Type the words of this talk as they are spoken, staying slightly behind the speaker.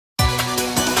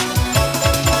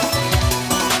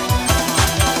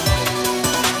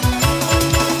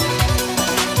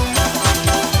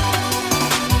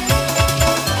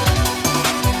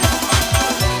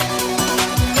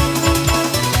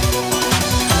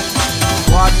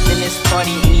up in this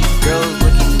party and these girls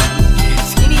looking at me.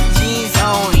 Skinny jeans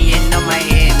on, yeah, know my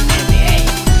head and hey,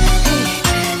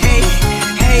 hey,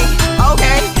 hey,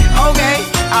 okay, okay.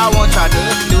 I want y'all to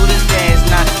do this dance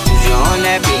now. Juju on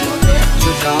that beat,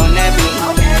 juju on that beat,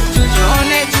 juju on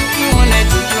that, juju on that,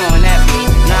 juju on that beat.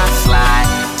 Now slide,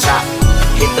 chop,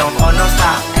 hit them all, no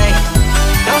stop, hey,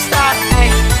 don't stop,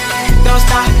 hey, don't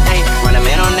stop, hey. Run a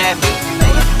man on that beat,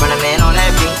 hey, run a man on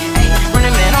that beat, hey, run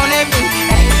a man on that beat,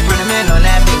 hey, run a man on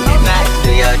that beat. Now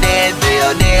do your dance, do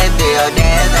your dance, do your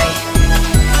dance, hey.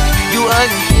 You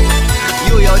ugly,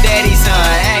 you your daddy's son,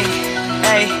 hey,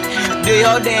 hey. Do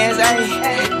your dance, hey.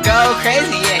 Go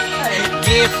crazy, yeah.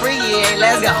 Get free, yeah.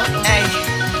 Let's go, hey,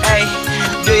 hey.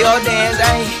 Do your dance,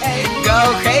 hey. Go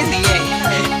crazy, yeah.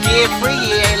 Get free,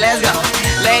 yeah. Let's go,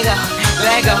 let go,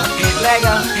 let go, let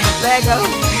go, let go.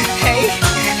 Hey,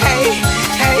 hey,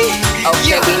 hey.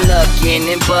 Okay, we looking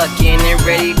and bucking and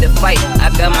ready to fight. I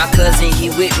got my cousin,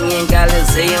 he with me and got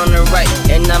Lizzie on the right.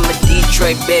 And I'm a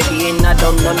Detroit baby and I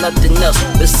don't know nothing else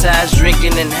besides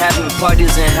drinking and having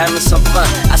parties and having some fun.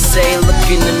 I say look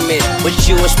in the mirror, what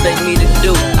you expect me to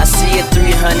do? I see a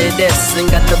 300S and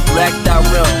got the blacked out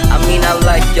rim. I mean I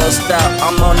like your style,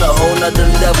 I'm on a whole nother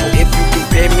level. If you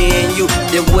compare me and you,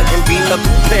 there wouldn't be no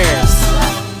comparison.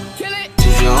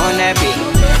 Juju on that beat,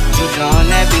 juju on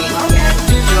that beat,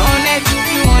 juju on that,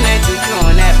 juju on that, juju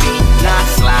on that beat. Now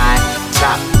slide,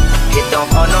 chop, hit them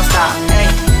all, no stop, hey,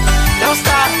 don't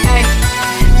stop, hey,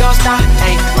 don't stop,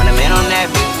 hey. Run a man on that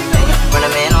beat, hey, run a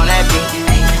man on that beat,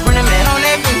 hey, run a man on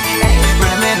that beat, hey,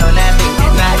 run a man on that beat.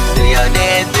 Now do your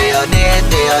dance, do your dance,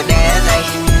 do your dance, hey.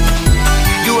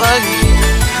 You ugly,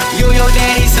 you your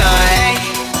daddy's son.